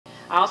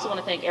I also want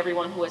to thank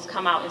everyone who has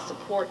come out in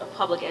support of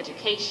public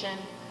education,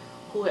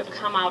 who have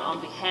come out on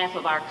behalf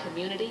of our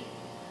community,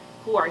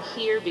 who are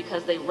here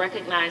because they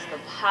recognize the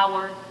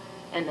power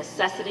and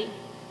necessity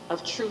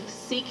of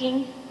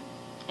truth-seeking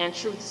and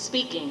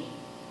truth-speaking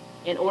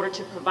in order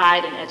to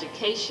provide an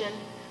education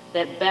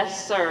that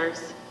best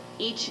serves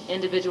each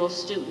individual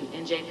student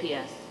in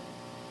JPS.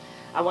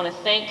 I want to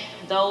thank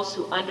those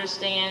who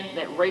understand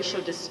that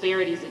racial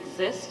disparities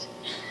exist,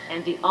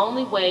 and the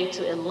only way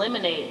to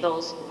eliminate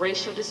those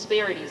racial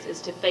disparities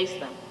is to face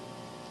them.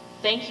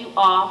 Thank you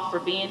all for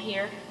being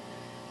here.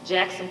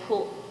 Jackson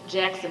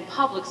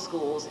Public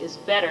Schools is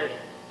better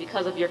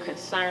because of your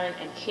concern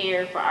and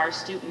care for our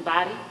student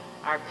body,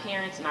 our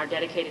parents, and our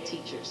dedicated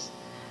teachers.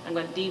 I'm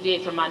going to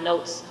deviate from my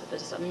notes for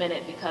just a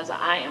minute because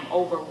I am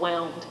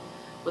overwhelmed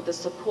with the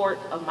support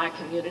of my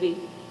community.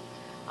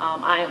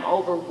 I am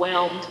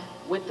overwhelmed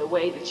with the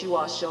way that you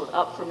all showed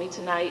up for me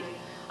tonight.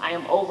 I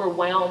am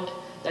overwhelmed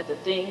that the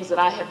things that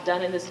I have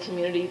done in this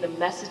community, the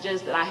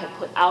messages that I have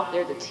put out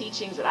there, the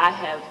teachings that I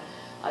have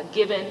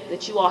given,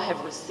 that you all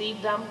have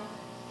received them.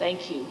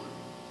 Thank you.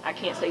 I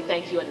can't say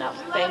thank you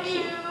enough. Thank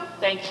you.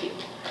 Thank you.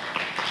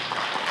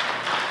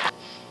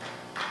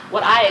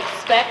 What I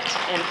expect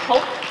and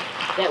hope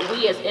that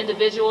we as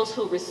individuals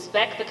who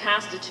respect the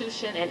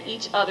Constitution and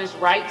each other's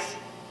rights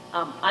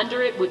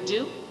under it would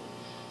do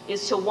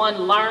is to, 1,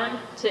 learn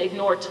to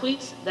ignore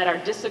tweets that are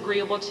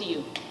disagreeable to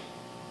you.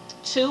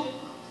 2,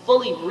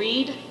 fully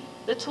read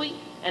the tweet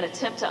and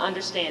attempt to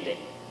understand it.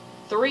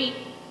 3,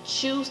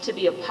 choose to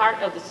be a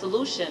part of the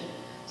solution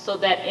so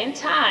that in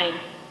time,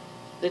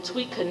 the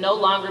tweet could no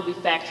longer be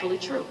factually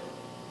true.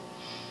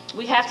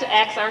 We have to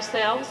ask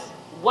ourselves,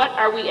 what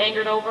are we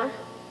angered over?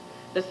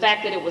 The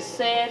fact that it was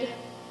said,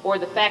 or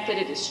the fact that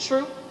it is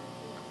true?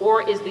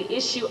 Or is the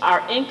issue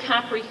our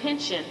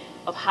incomprehension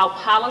of how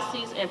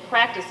policies and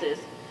practices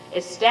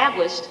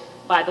established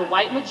by the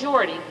white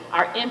majority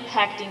are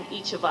impacting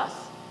each of us?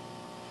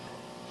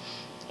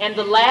 And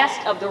the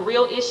last of the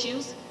real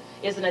issues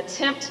is an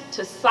attempt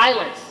to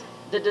silence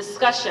the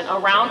discussion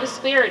around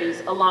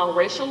disparities along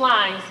racial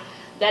lines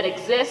that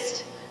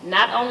exist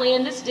not only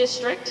in this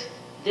district,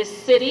 this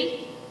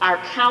city, our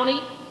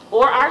county,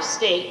 or our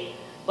state,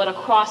 but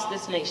across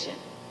this nation.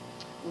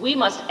 We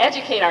must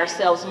educate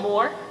ourselves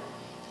more,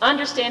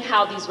 understand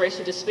how these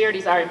racial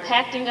disparities are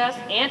impacting us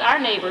and our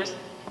neighbors,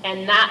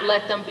 and not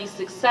let them be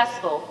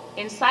successful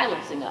in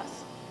silencing us.